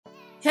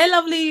Hey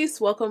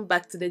lovelies, welcome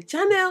back to the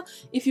channel.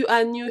 If you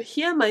are new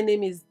here, my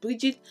name is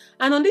Bridget,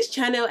 and on this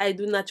channel I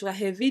do natural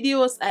hair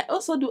videos. I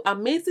also do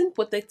amazing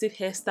protective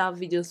hairstyle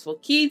videos for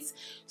kids,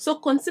 so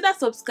consider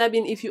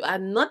subscribing if you are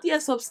not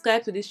yet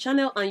subscribed to this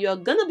channel, and you're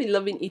gonna be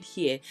loving it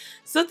here.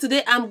 So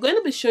today I'm going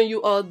to be showing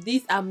you all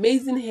these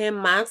amazing hair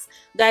masks.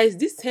 Guys,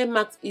 this hair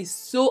mask is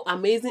so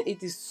amazing.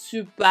 It is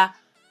super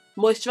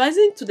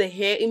moisturizing to the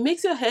hair. It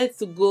makes your hair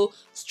to go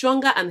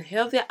stronger and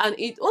healthier, and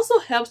it also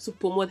helps to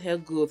promote hair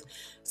growth.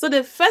 So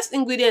the first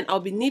ingredient I'll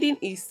be needing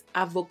is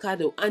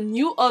avocado, and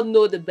you all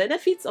know the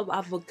benefits of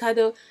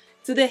avocado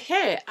to the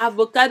hair.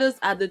 Avocados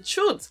are the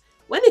truth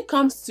when it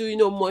comes to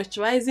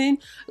moisturizing,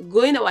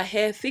 growing our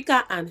hair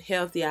thicker and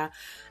healthier.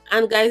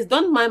 And guys,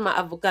 don't mind my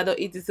avocado,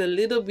 it is a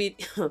little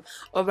bit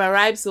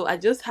overripe, so I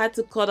just had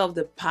to cut off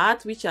the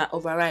parts which are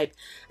overripe.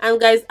 And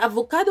guys,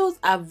 avocados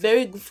are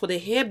very good for the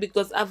hair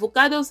because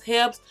avocados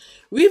helps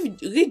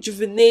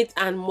rejuvenate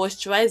and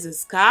moisturize the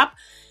scalp.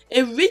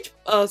 A rich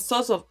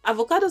source of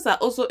avocados are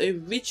also a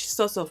rich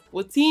source of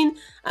protein,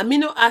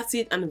 amino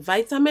acid, and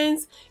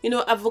vitamins.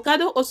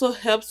 Avocado also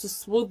helps to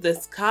smooth the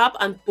scalp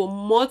and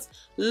promote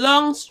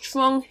long,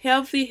 strong,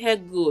 healthy hair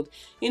growth.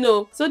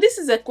 So this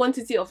is a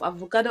quantity of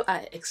avocado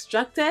I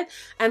extracted.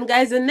 And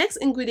guys, the next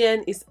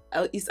ingredient is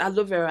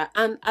aloe vera,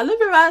 and aloe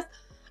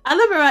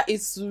vera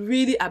is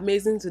really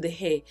amazing to the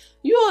hair.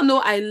 You all know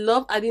I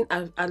love adding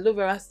aloe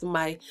vera to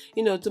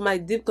my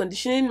deep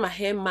conditioning, my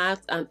hair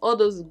mask, and all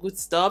those good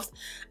stuffs.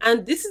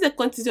 And this is the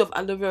quantity of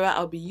aloe vera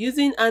I'll be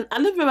using. And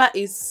aloe vera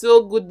is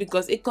so good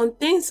because it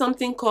contains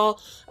something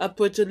called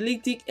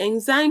proteolytic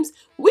enzymes,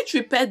 which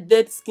repair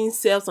dead skin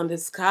cells on the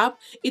scalp.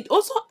 It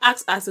also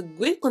acts as a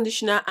great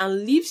conditioner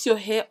and leaves your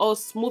hair all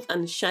smooth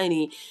and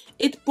shiny.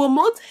 It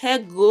promotes hair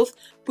growth,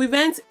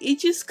 prevents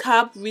itchy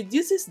scalp,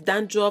 reduces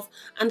dandruff,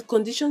 and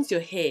conditions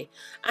your hair.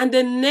 And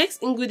the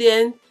next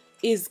ingredient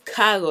is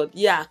carrot.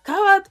 Yeah,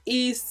 carrot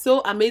is so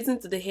amazing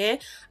to the hair.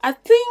 I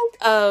think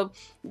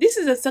this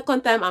is the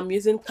second time I'm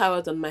using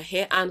carrot on my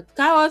hair, and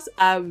carrots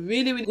are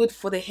really good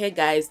for the hair,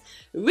 guys.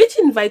 Rich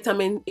in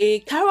vitamin A,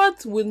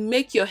 carrot will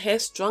make your hair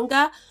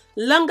stronger,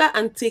 longer,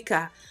 and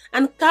thicker.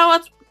 And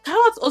carrot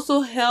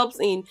also helps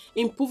in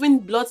improving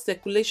blood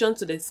circulation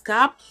to the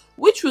scalp,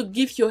 which will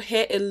give your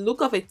hair a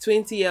look of a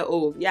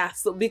 20-year-old. Yeah,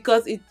 so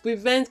because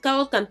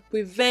carrot can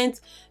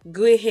prevent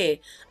gray hair.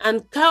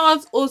 And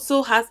carrot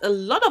also has a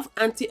lot of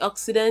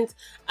antioxidants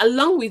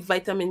along with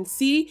vitamin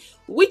C,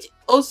 which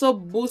also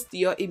boosts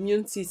your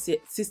immune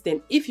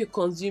system if you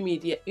consume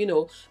it,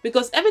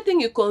 because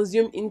everything you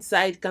consume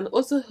inside can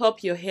also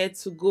help your hair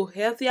to grow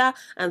healthier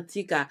and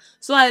thicker.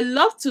 So I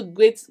love to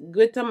grate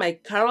my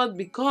carrot,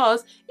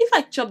 because if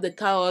I chop the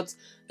carrot,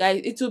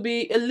 guys, it will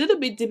be a little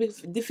bit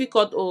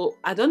difficult, or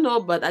I don't know,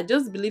 but I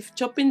just believe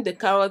chopping the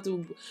carrot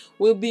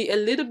will be a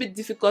little bit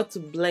difficult to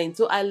blend.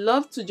 So I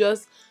love to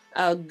just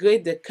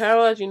grate the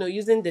carrot,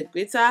 using the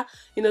grater,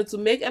 to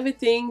make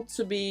everything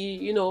to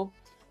be,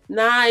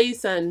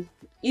 nice and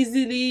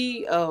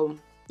easily, so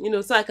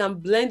I can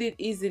blend it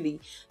easily.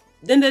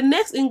 Then the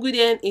next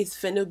ingredient is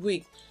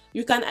fenugreek.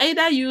 You can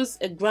either use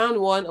a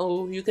ground one,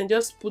 or you can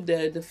just put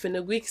the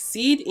fenugreek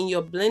seed in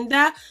your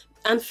blender.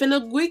 And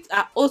fenugreek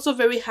are also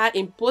very high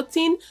in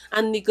protein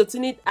and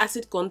nicotinic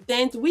acid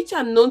content, which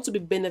are known to be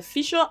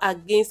beneficial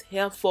against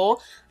hair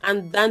fall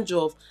and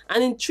dandruff,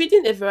 and in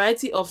treating a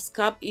variety of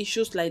scalp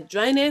issues like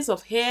dryness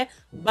of hair,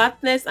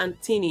 baldness, and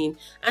thinning.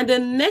 And the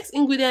next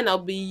ingredient I'll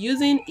be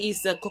using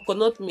is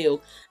coconut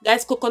milk.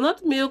 Guys,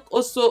 coconut milk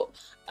also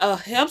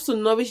helps to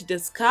nourish the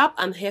scalp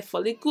and hair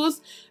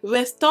follicles,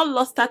 restore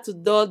luster to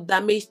dull,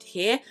 damaged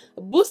hair,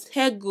 boost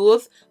hair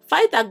growth,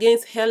 fight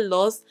against hair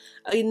loss,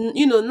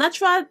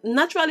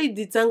 naturally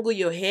detangle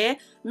your hair,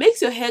 makes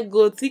your hair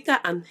grow thicker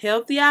and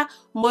healthier,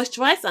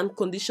 moisturize and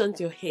conditions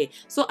your hair.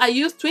 So I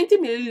used 20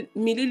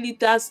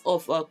 milliliters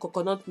of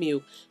coconut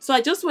milk. So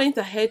I just went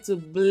ahead to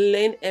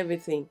blend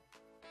everything.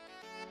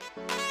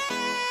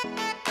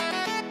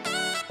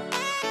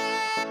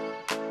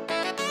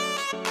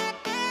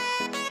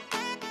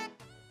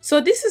 So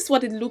this is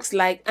what it looks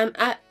like, and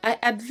I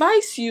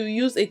advise you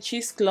use a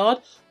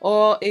cheesecloth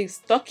or a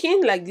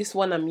stocking like this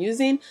one I'm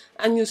using,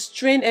 and you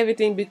strain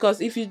everything,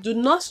 because if you do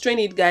not strain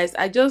it, guys,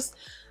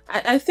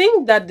 I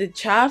think that the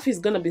chaff is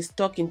gonna be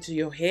stuck into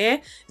your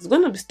hair. It's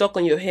gonna be stuck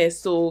on your hair,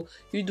 so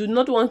you do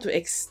not want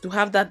to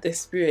have that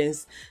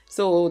experience.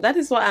 So that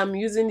is why I'm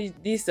using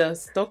these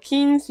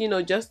stockings,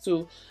 just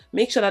to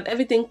make sure that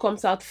everything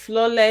comes out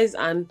flawless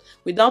and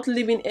without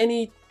leaving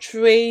any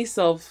trace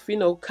of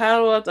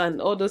carrot and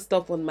all those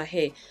stuff on my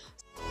hair.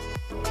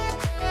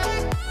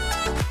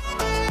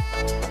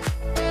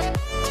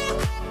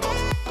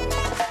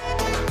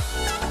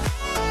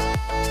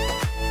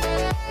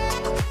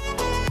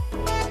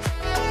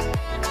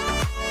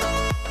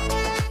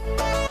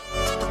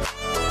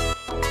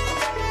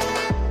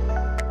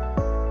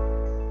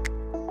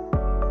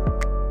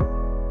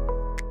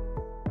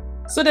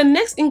 So the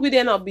next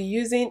ingredient I'll be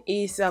using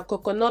is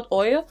coconut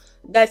oil.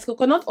 Guys,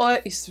 coconut oil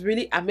is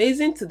really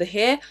amazing to the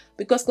hair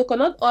because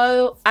coconut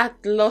oil adds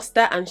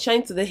luster and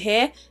shine to the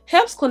hair,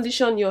 helps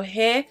condition your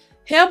hair,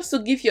 helps to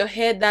give your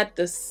hair that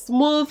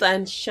smooth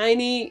and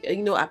shiny,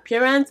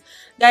 appearance.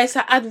 Guys,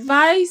 I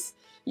advise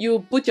you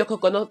put your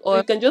coconut oil.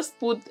 You can just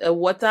put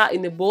water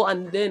in a bowl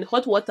and then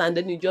hot water, and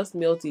then you just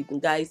melt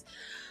it, guys.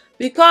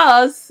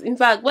 Because in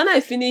fact, when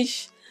I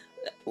finish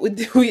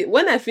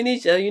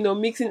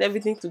mixing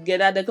everything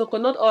together, the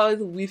coconut oil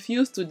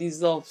refused to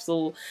dissolve.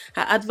 So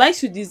I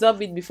advise you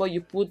dissolve it before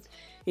you put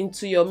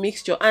into your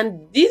mixture.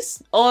 And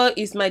this oil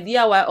is my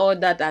DIY oil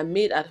that I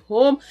made at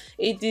home.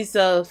 It is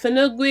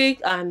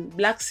fenugreek and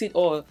black seed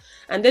oil.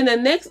 And then the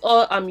next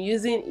oil I'm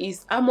using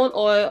is almond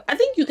oil. I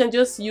think you can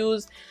just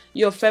use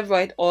your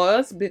favorite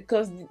oils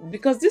because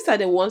these are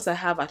the ones I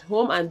have at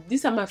home, and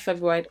these are my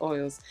favorite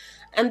oils.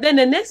 And then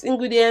the next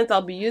ingredient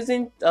I'll be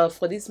using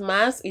for this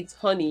mask is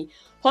honey.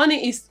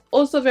 Honey is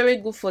also very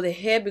good for the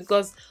hair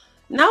because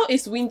now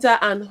it's winter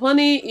and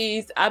honey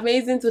is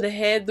amazing to the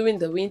hair during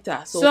the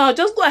winter. So I'll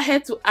just go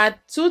ahead to add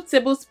 2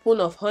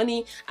 tablespoons of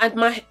honey, and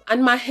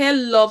my hair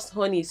loves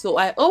honey. So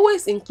I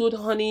always include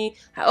honey.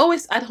 I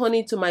always add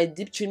honey to my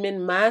deep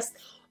treatment mask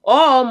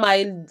or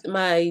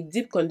my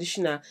deep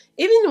conditioner.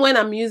 Even when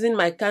I'm using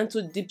my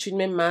Cantu deep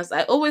treatment mask,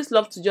 I always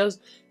love to just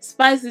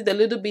spice it a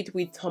little bit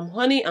with some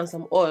honey and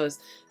some oils.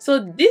 So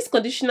this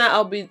conditioner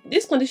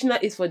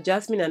is for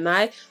Jasmine and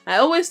I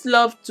always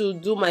love to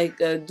do my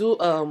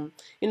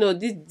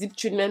this deep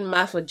treatment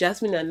mask for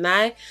Jasmine and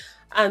I.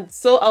 And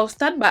so I'll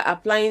start by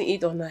applying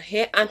it on her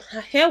hair, and her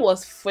hair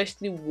was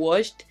freshly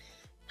washed.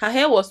 Her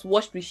hair was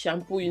washed with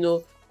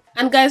shampoo,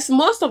 And guys,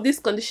 most of these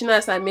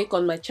conditioners I make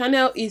on my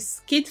channel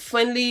is kid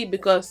friendly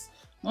because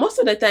most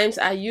of the times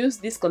I use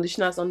these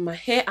conditioners on my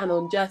hair and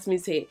on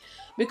Jasmine's hair.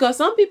 Because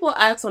some people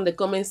ask on the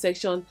comment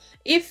section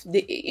if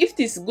it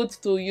is good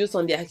to use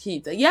on their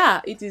kids. Yeah,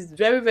 it is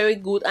very, very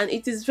good, and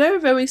it is very,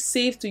 very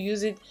safe to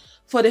use it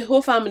for the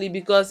whole family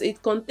because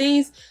it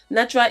contains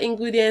natural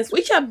ingredients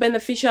which are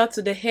beneficial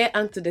to the hair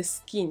and to the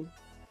skin.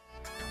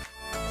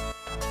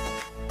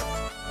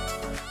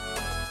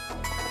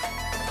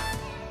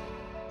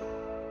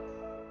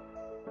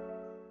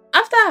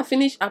 After I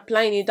finish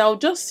applying it, I'll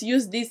just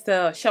use this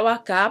shower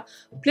cap,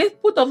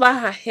 put over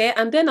her hair,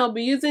 and then I'll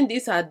be using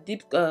this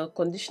deep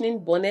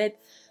conditioning bonnet.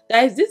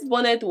 Guys, this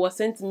bonnet was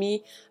sent to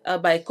me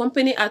by a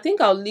company. I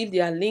think I'll leave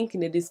their link in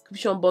the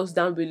description box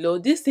down below.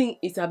 This thing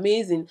is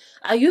amazing.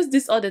 I use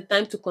this all the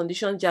time to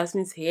condition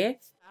Jasmine's hair.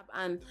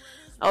 And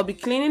I'll be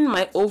cleaning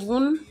my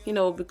oven,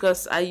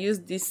 because I use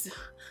this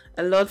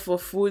a lot for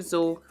food.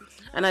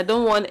 And I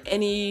don't want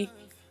any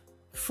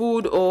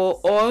food or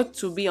oil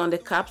to be on the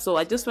cap, so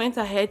I just went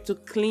ahead to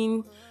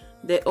clean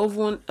the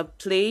oven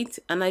plate,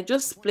 and I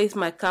just placed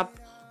my cap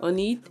on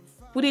it,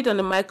 put it on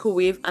the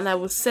microwave, and I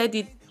will set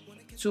it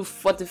to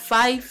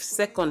 45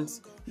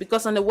 seconds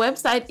because on the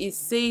website it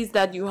says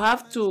that you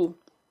have to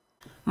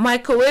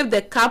microwave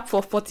the cap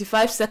for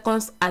 45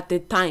 seconds at a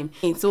time.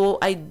 And so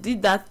I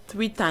did that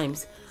 3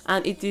 times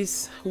and it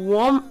is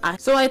warm.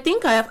 So I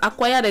think I have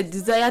acquired the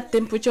desired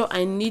temperature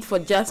I need for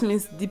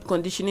Jasmine's deep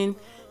conditioning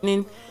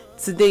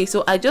today.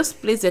 So I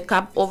just placed the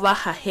cap over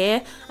her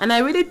hair, and I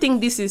really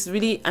think this is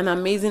really an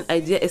amazing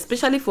idea,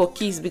 especially for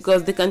kids,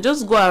 because they can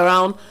just go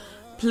around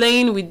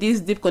playing with this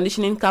deep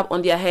conditioning cap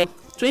on their hair.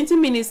 20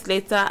 minutes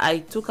later I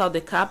took out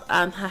the cap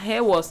and her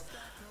hair was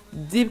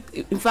deep.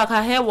 In fact,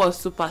 her hair was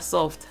super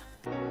soft.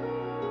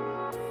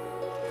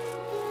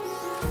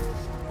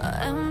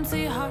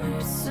 Empty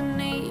hearts and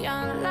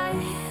neon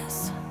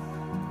lights,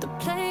 they're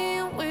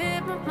playing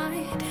with my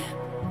mind.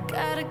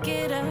 Gotta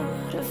get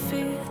out of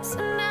here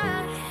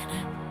tonight.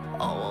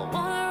 Oh, I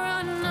wanna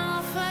run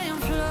off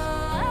and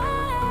fly,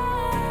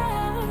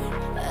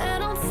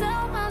 and I'll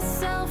tell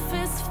myself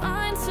it's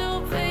fine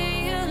to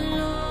be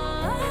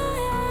alone,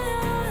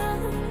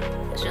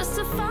 just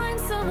to find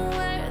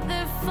somewhere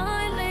that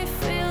finally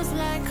feels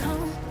like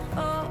home.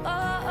 Oh,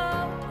 oh,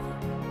 oh.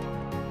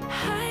 I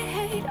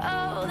hate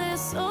all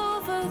this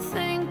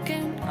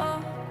overthinking.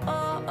 Oh,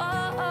 oh,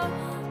 oh, oh.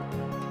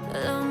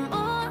 The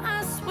more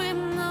I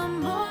swim, the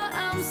more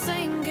I'm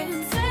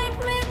sinking.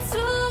 Take me to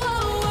a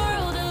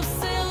world of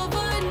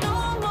silver,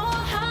 no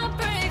more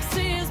heartbreaks,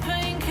 tears,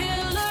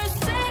 painkillers.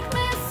 Take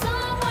me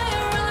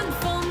somewhere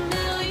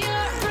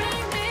unfamiliar,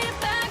 bring me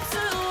back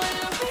to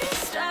where we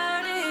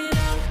started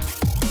out.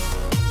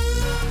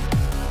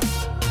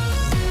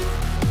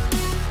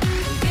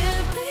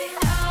 Get me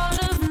out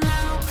of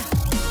now,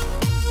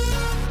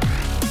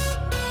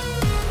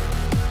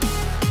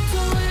 to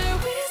where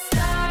we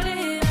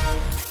started out.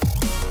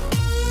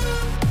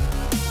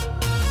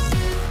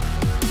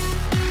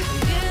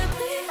 Get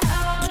me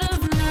out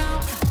of now,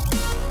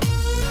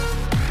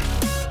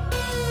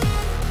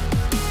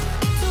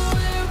 to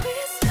where we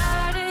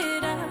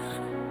started out.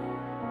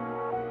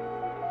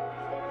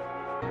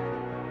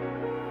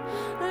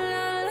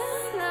 La la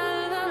la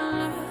la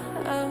la,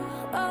 oh,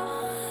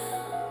 oh.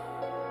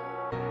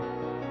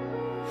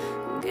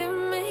 Get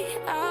me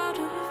out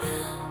of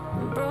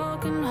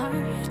broken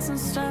hearts and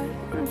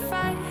starting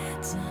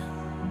fights,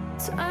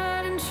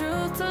 turning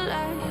truth to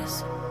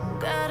lies.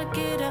 Gotta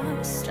get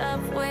up,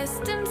 stop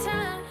wasting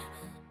time.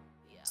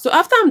 So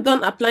after I'm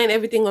done applying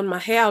everything on my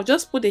hair, I'll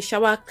just put a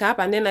shower cap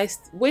and then I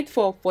wait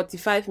for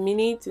 45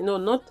 minutes. No,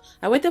 not,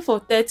 I waited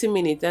for 30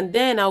 minutes and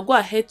then I'll go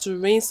ahead to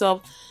rinse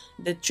off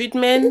the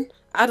treatment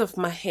out of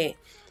my hair.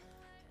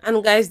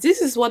 And guys,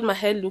 this is what my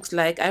hair looks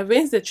like. I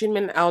rinsed the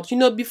treatment out. You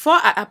know, before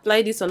I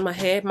applied this on my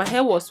hair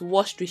was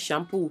washed with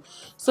shampoo.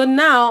 So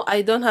now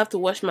I don't have to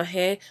wash my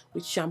hair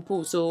with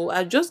shampoo. So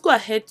I just go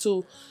ahead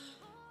to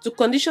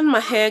condition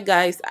my hair,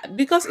 guys.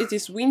 Because it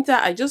is winter,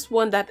 I just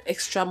want that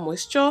extra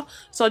moisture.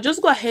 So I'll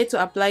just go ahead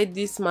to apply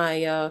this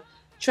my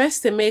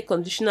Tresemme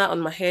conditioner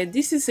on my hair.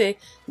 This is a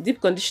deep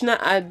conditioner,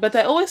 but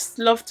I always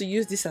love to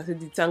use this as a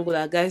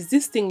detangler, guys.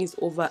 This thing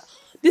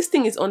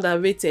is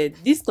underrated.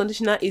 This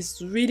conditioner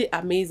is really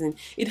amazing.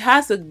 It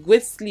has a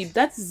great sleep.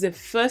 That is the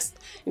first,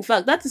 in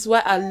fact, that is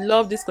why I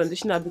love this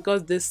conditioner,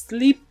 because the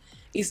sleep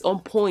is on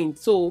point.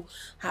 So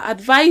I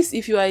advise,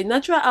 if you are a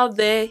natural out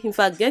there, in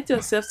fact, get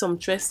yourself some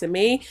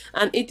Tresemme,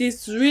 and it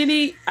is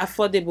really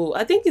affordable.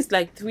 I think it's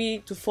like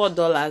 $3 to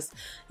 $4.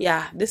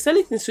 Yeah, they sell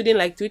it in Sweden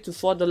like $3 to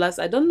 $4.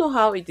 I don't know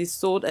how it is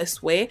sold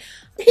elsewhere,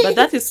 but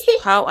that is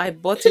how I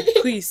bought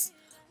it. Please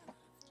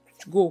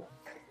go.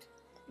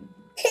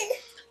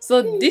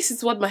 So this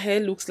is what my hair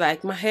looks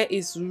like. My hair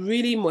is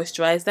really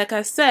moisturized. Like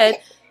I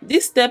said,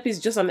 this step is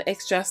just an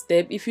extra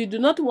step. If you do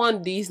not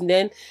want this,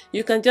 then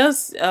you can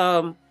just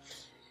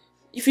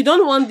if you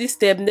don't want this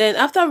step, then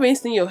after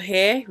rinsing your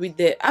hair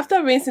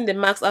after rinsing the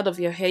marks out of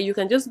your hair, you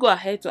can just go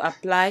ahead to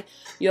apply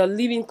your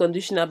leave-in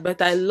conditioner.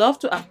 But I love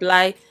to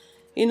apply,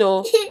 you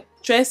know,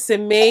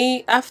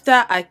 Tresemme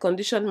after I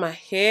condition my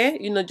hair,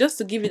 you know, just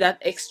to give it that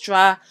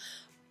extra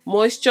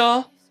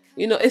moisture.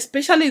 You know,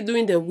 especially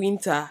during the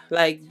winter,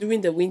 like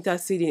during the winter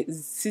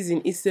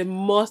season, it's a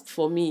must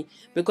for me,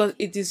 because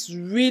it is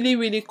really,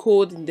 really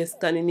cold in the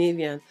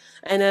Scandinavian,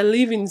 and I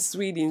live in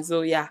Sweden.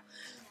 So yeah.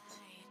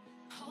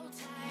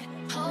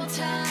 Hold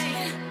tight,